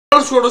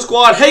on Squirtle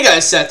Squad? Hey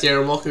guys, Seth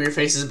here, and welcome your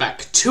faces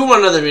back to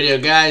another video,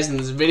 guys. In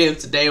this video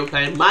today, we're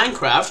playing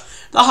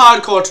Minecraft, the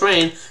Hardcore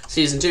Terrain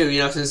Season 2. You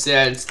know, since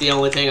it's the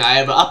only thing I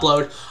ever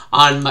upload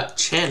on my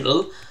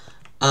channel.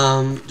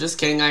 Just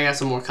kidding, I got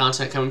some more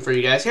content coming for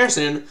you guys here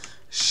soon.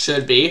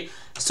 Should be.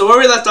 So where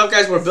we left off,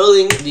 guys, we're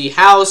building the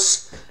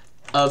house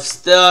of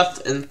stuff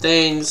and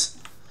things.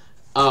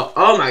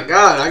 Oh my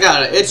god, I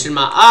got an itch in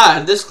my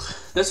eye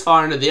this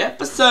far into the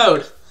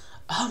episode.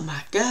 Oh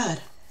my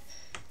god.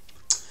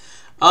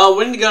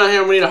 We need to go down here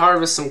and we need to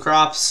harvest some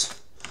crops.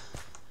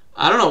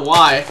 I don't know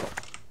why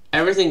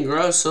everything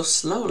grows so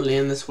slowly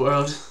in this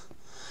world.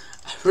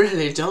 I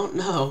really don't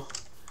know.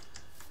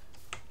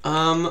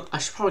 I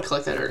should probably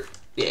collect that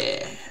earth.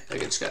 Yeah, I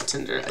just got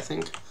tinder, I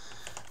think.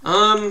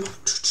 I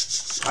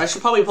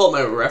should probably pull up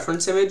my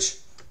reference image.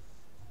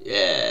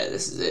 Yeah,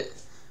 this is it.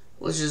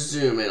 Let's just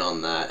zoom in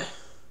on that.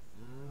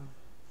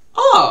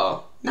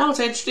 Oh, now it's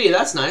HD.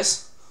 That's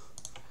nice.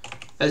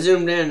 I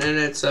zoomed in and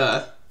it's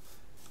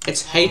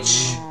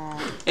HD.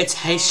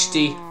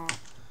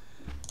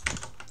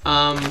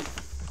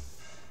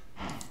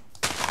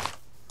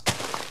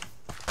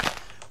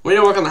 We need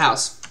to work on the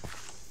house.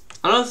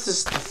 I don't know if this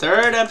is the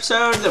third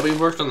episode that we've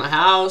worked on the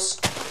house,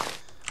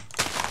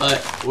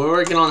 but we're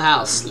working on the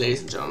house,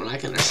 ladies and gentlemen. I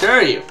can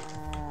assure you,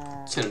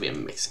 it's gonna be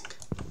amazing.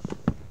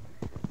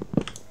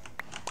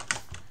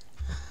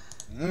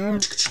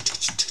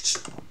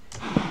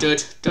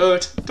 Dirt,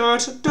 dirt,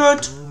 dirt,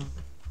 dirt.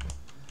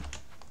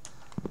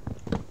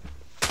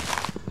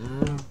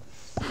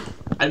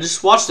 I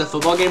just watched the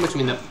football game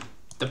between the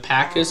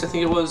Packers, I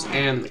think it was,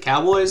 and the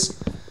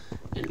Cowboys,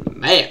 and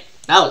man,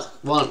 that was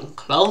one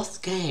close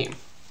game.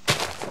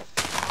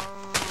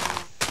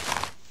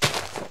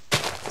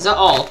 Is that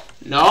all?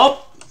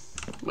 Nope.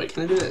 Wait,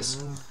 can I do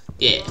this?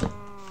 Yeah.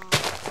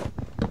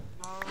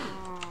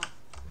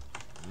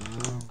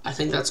 I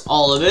think that's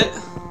all of it.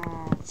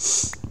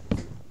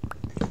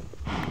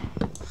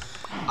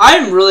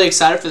 I'm really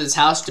excited for this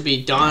house to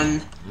be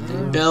done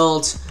and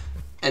built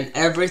and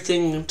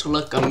everything to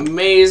look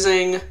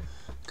amazing.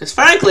 Because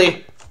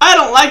frankly, I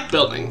don't like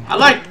building. I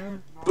like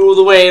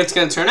the way it's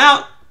going to turn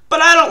out,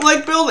 but I don't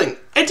like building.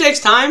 It takes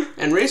time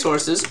and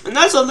resources, and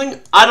that's something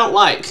I don't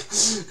like.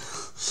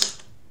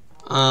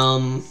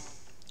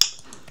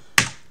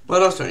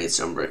 What else do I need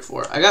stone brick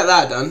for? I got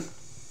that done.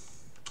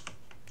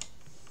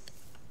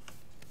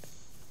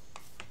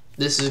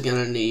 This is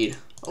gonna need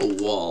a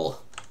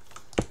wall.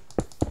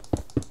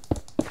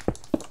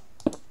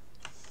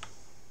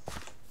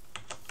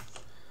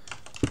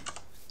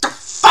 The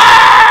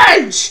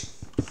fudge!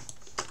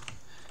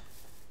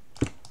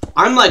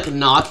 I'm like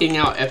knocking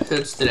out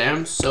episodes today.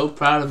 I'm so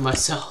proud of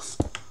myself.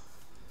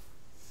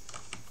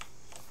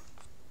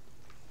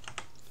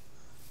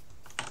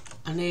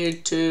 I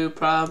need to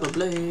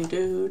probably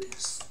do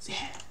this.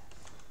 Yeah.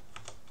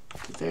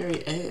 The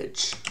very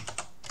edge.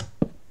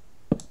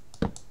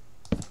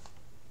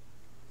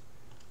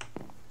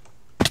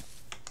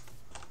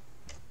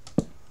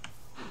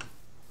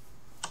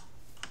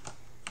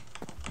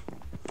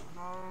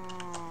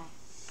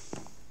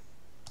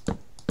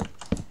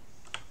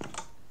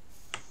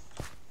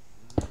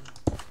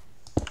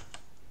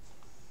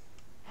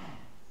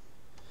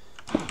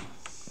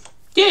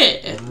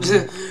 Yeah.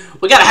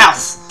 We got a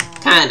house.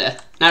 Kinda.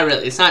 Not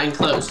really. It's not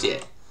enclosed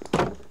yet.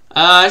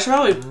 I should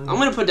probably... I'm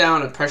gonna put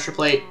down a pressure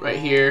plate right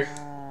here.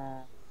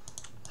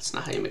 That's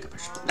not how you make a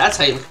pressure plate. That's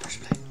how you make a pressure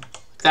plate.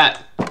 Like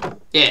that.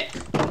 Yeah.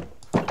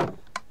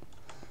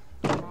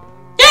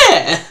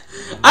 Yeah!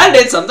 I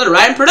did something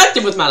right and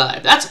productive with my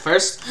life. That's a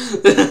first.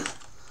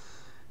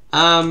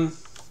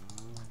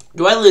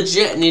 Do I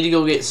legit need to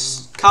go get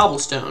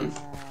cobblestone?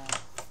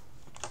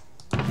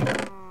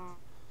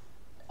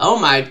 Oh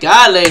my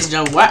god, ladies and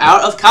gentlemen. We're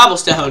out of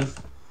cobblestone.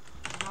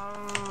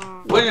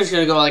 We're just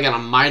gonna go like on a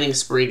mining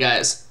spree,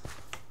 guys.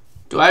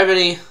 Do I have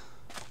any?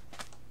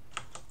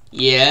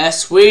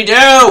 Yes, we do!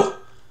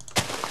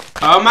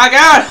 Oh my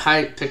god!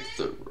 I picked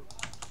the...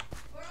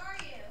 Where are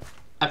you?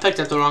 I picked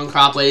up the wrong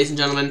crop, ladies and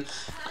gentlemen.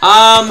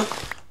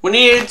 We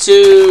need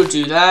to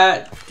do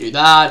that, do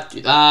that, do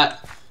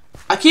that.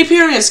 I keep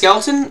hearing a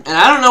skeleton, and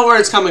I don't know where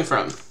it's coming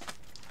from.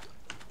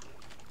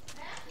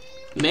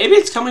 Maybe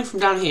it's coming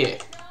from down here.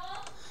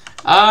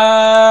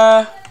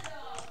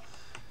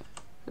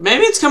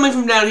 Maybe it's coming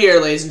from down here,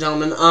 ladies and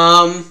gentlemen.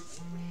 I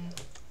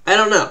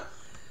don't know.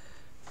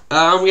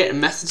 I'm getting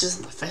messages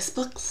on the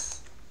Facebooks.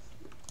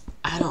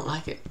 I don't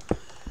like it.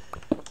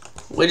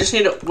 We just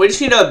need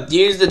to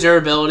use the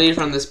durability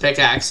from this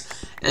pickaxe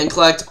and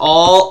collect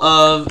all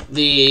of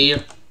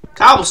the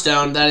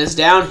cobblestone that is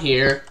down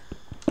here.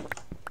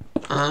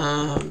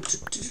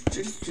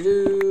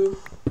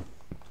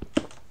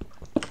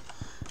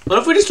 What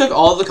if we just took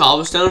all the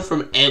cobblestone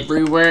from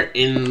everywhere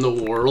in the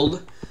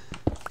world?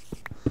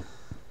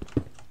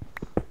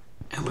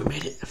 And we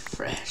made it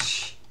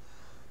fresh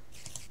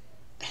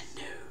and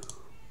new.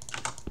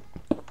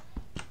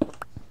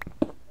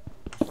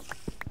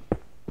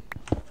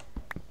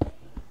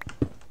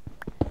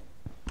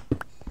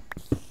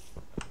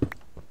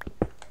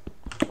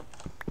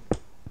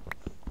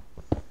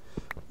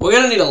 We're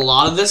gonna need a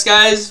lot of this,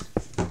 guys.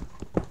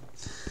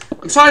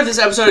 I'm sorry if this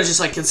episode is just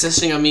like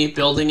consisting of me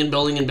building and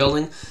building and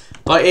building,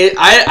 but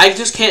I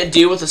just can't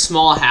deal with a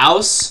small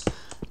house.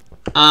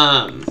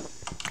 I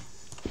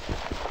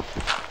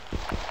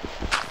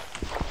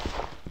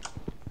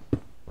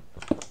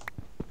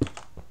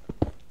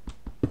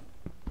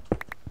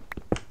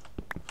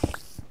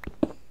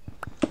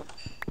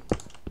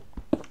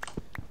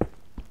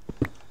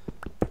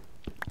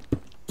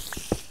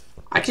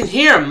can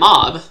hear a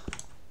mob.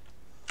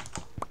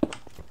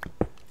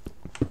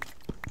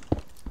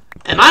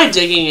 Am I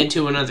digging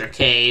into another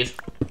cave?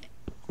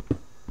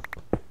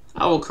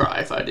 I will cry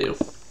if I do.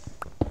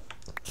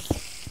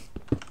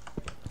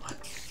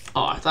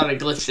 Oh, I thought I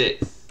glitched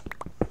it.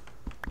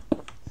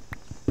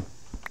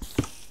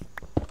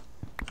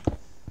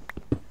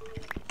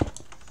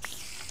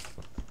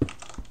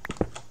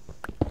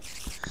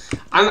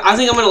 I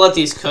think I'm gonna let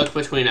these cook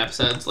between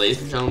episodes,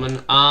 ladies and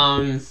gentlemen.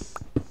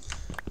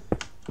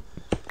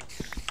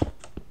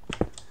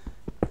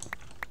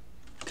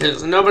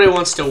 Because nobody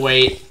wants to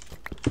wait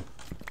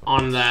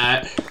on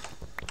that.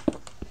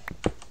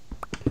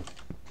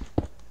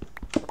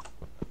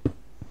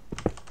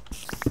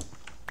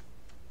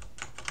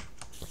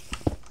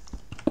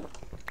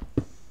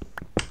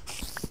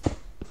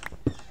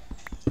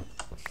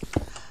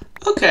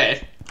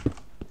 Okay,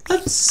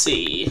 let's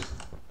see.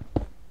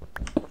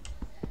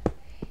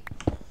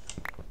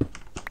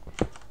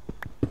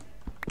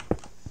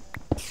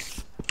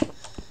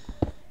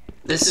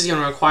 This is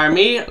going to require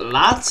me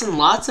lots and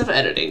lots of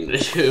editing to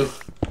do.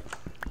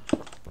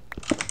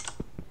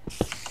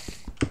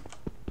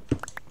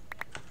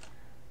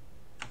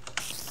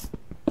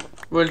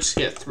 We'll just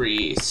get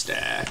 3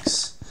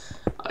 stacks,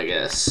 I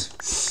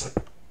guess.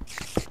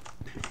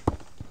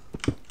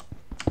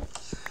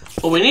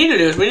 What we need to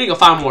do is we need to go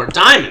find more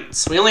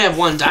diamonds. We only have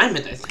 1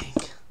 diamond, I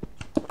think.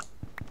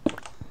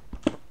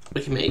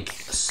 We can make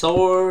a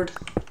sword.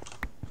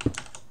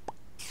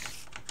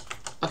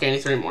 Okay, I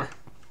need 3 more.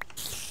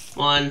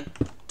 1,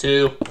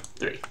 2,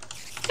 3.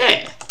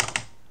 Yeah.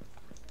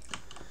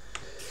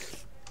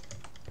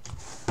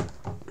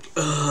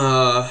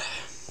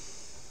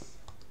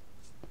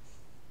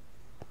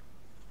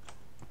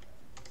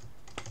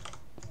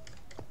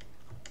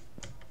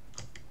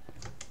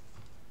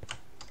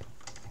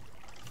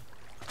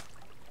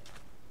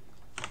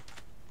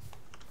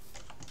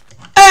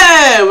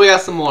 Hey, we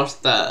got some more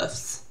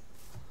stuffs.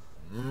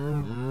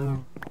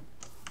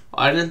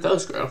 Why didn't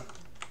those grow?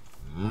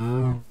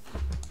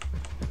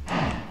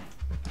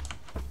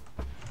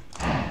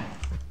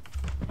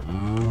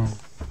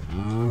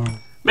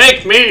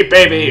 Make me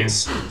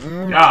babies!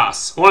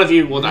 Yes, one of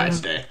you will die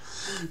today.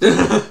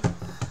 Go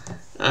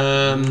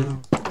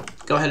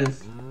ahead and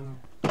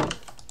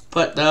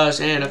put those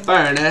in a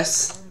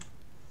furnace.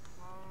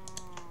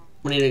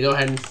 We need to go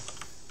ahead and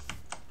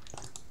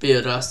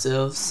build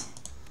ourselves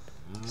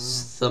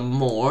some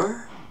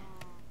more.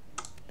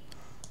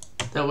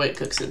 That way it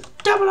cooks in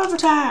double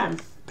overtime.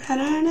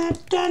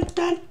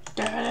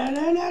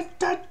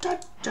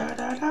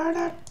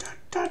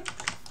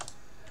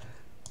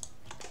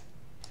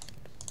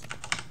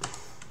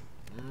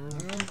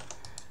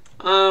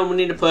 We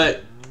need to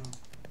put,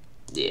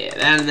 yeah,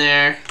 that in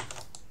there.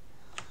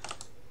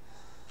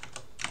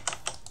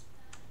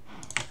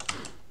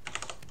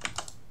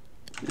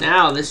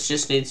 Now this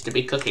just needs to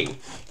be cooking.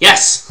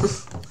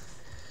 Yes!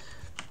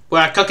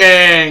 We're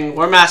cooking!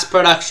 We're mass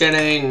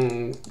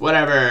productioning!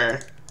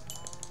 Whatever.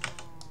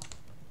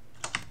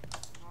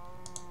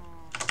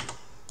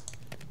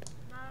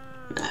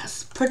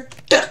 Mass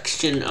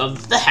production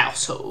of the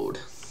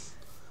household.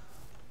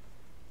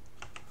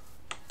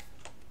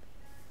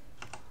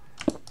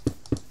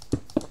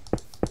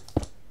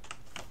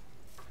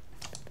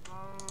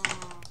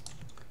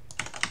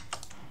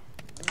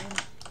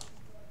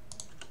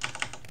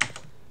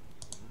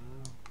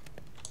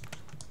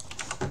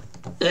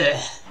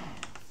 Ugh.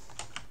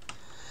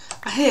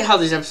 I hate how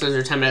these episodes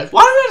are 10 minutes.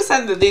 Why did I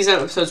decide that these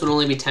episodes would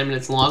only be 10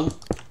 minutes long?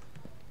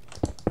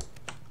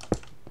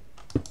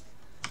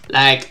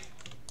 Like,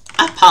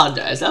 I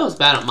apologize. That was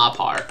bad on my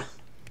part.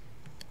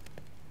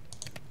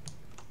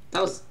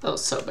 That was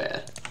so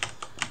bad.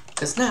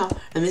 Because now,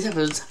 in these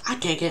episodes, I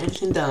can't get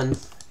anything done.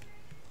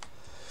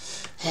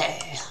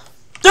 Hey.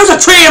 There's a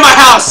tree in my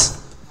house!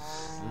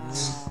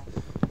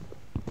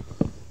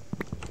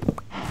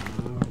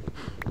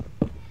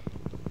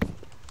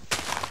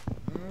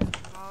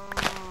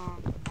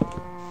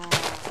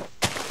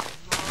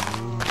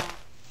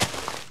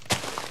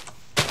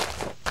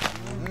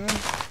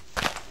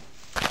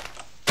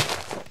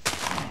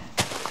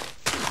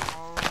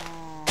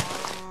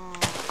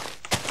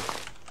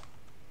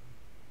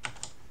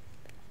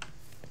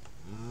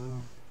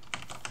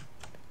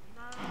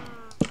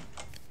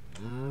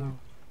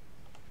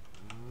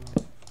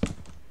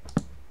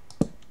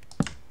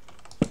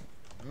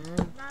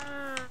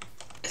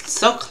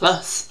 So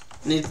close.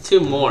 Need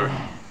 2 more.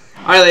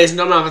 Alright, ladies and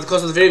gentlemen, for the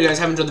close of the video, guys,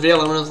 haven't enjoyed the video,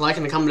 let me know, like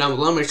and comment down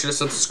below. Make sure to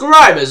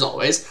subscribe as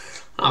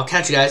always. I'll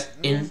catch you guys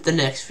in the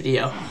next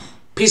video.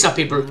 Peace out,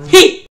 people. Heat!